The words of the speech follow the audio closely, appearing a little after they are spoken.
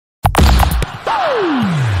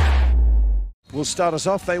will start us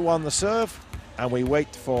off. They won the serve, and we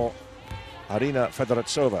wait for Arina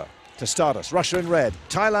Fedoretsova to start us. Russia in red,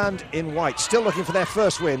 Thailand in white, still looking for their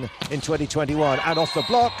first win in 2021. And off the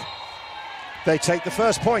block, they take the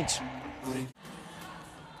first point.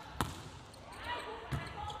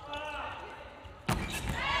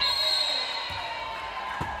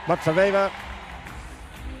 Matveyeva.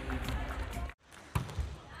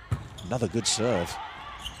 Another good serve.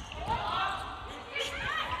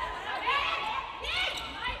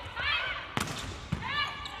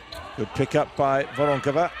 Good pick up by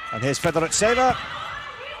Voronkova. And here's Fedoretsova.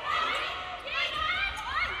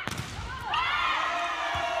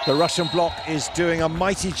 The Russian block is doing a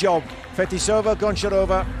mighty job. Fetisova,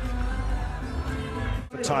 Goncharova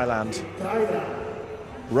for Thailand.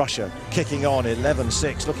 Russia kicking on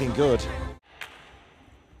 11-6, looking good.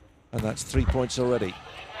 And that's 3 points already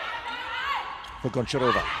for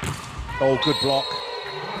Goncharova. Oh, good block.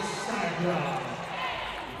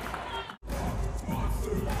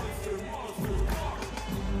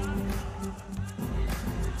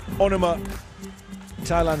 Onuma,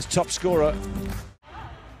 Thailand's top scorer,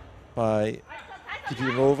 by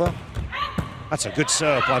Kipirovova. That's a good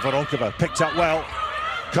serve by Voronkova, picked up well.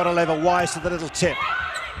 Koroleva wise to the little tip.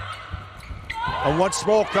 And once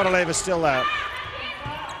more, Koroleva's still there.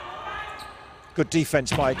 Good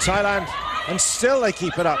defense by Thailand, and still they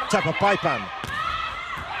keep it up. Tapapaipan.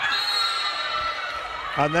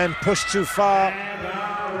 And then pushed too far.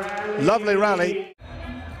 Lovely rally.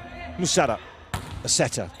 Musara, a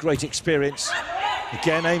setter, great experience.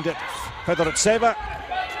 Again aimed at Fedoretsova.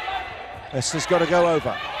 This has got to go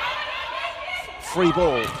over. Free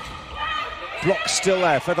ball. Block still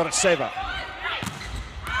there, Fedoretsova.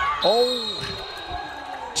 Oh,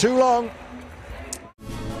 too long.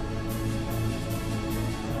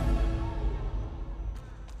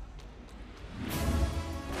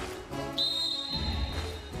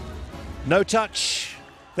 No touch,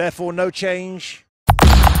 therefore no change.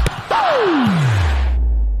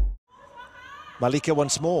 Malika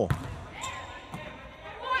once more.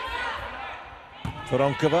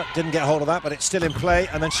 Voronkova didn't get hold of that, but it's still in play,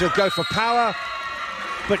 and then she'll go for power,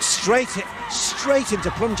 but straight into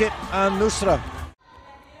Plumjit and Nusra.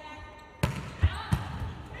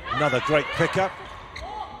 Another great pickup.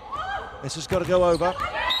 This has got to go over,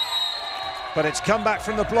 but it's come back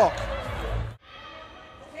from the block.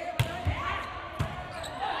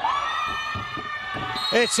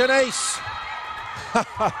 It's an ace.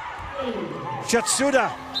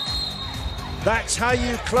 Chatsuda. That's how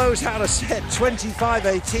you close out a set,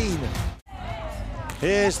 25-18.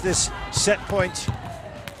 Here's this set point.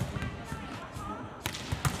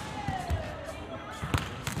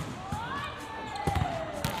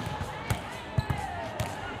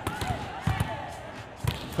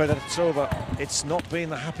 Fedoretsova, it's not been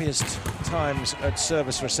the happiest times at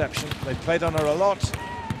service reception. They played on her a lot,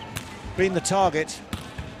 been the target.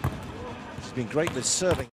 She's been great with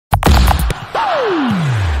serving.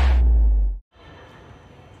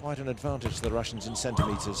 Quite an advantage to the Russians in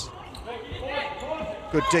centimetres.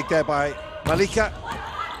 Good dig there by Malika.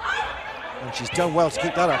 And she's done well to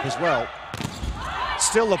keep that up as well.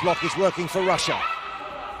 Still the block is working for Russia.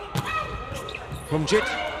 Plumjit.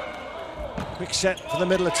 Quick set for the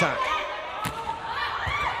middle attack.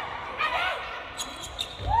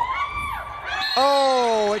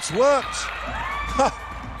 Oh, it's worked.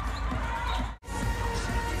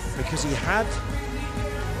 Because he had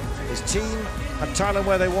his team had Thailand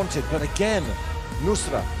where they wanted, but again,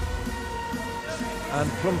 Nusra and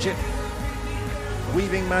Plumjit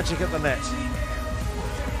weaving magic at the net.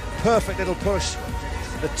 Perfect little push,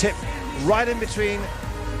 the tip right in between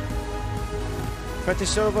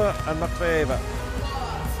Fetisova and Matveyeva.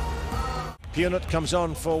 Punut comes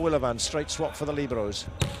on for Wilovan, straight swap for the Liberos.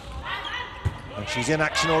 And she's in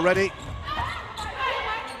action already.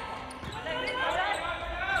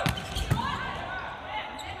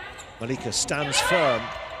 Malika stands firm,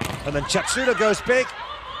 and then Chatsuda goes big.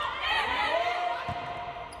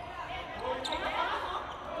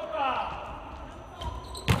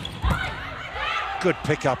 Good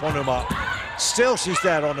pick up, Onuma. Still she's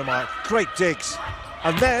there, Onuma. Great digs.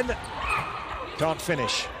 And then, can't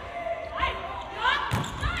finish.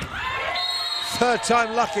 Third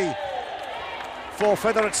time lucky for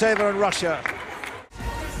Fedoretsova and Russia.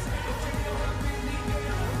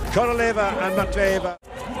 Koroleva and Matveyeva.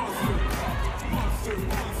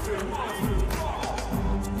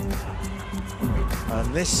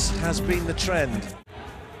 And this has been the trend.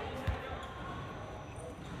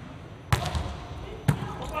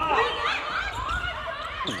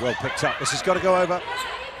 Well picked up. This has got to go over.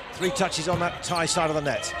 3 touches on that Thai side of the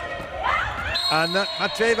net. And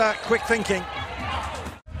Matveyeva, quick thinking.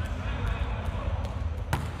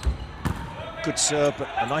 Good serve, but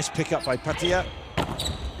a nice pick-up by Patia.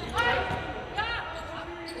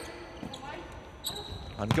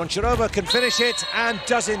 And Goncharova can finish it, and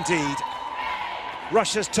does indeed.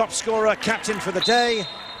 Russia's top scorer, captain for the day,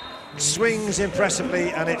 swings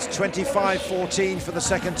impressively, and it's 25-14 for the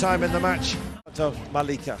second time in the match. Of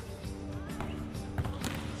Malika.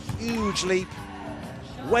 Huge leap,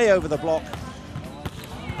 way over the block,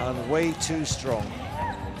 and way too strong.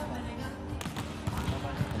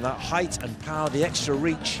 And that height and power, the extra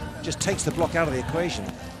reach, just takes the block out of the equation.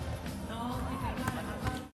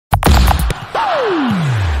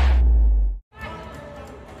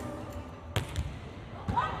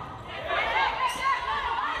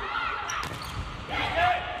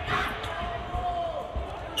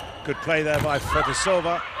 Good play there by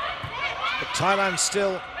Fetisova, but Thailand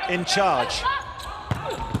still in charge.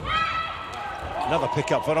 Another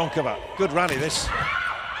pick-up for Voronkova. Good rally, this.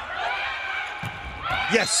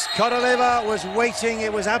 Yes, Koroleva was waiting.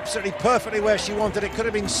 It was absolutely perfectly where she wanted it. Could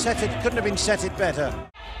have been set it, couldn't have been set it better.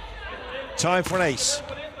 Time for an ace.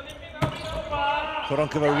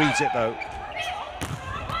 Voronkova reads it, though.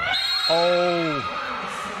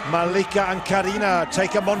 Oh, Malika and Karina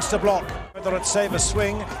take a monster block. Whether it's save a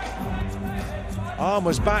swing. Arm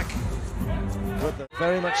was back, but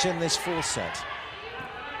very much in this full set.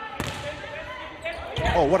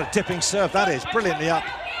 Oh, what a dipping serve that is. Brilliantly up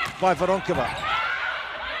by Voronkova.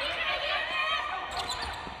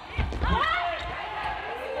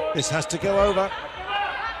 This has to go over.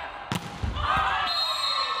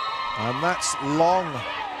 And that's long.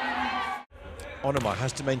 Onuma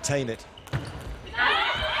has to maintain it.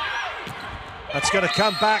 That's going to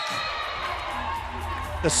come back.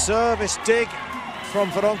 The service dig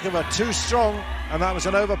from Voronkova, too strong, and that was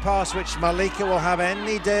an overpass which Malika will have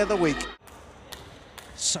any day of the week.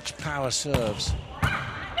 Such power serves.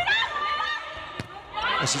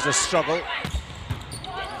 This is a struggle.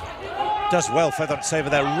 Does well, Fetisova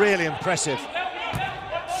there, really impressive.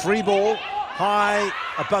 Free ball, high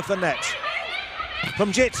above the net.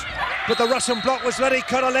 From Jit, but the Russian block was ready,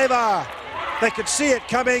 Koroleva. They could see it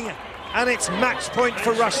coming, and it's match point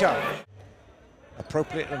for Russia.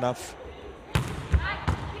 Appropriate enough.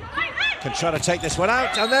 Can try to take this one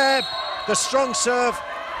out, and there, the strong serve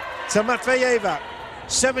to Matveyeva.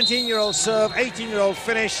 17-year-old serve, 18-year-old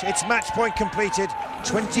finish. It's match point completed,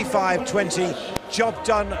 25-20. Job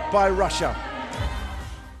done by Russia.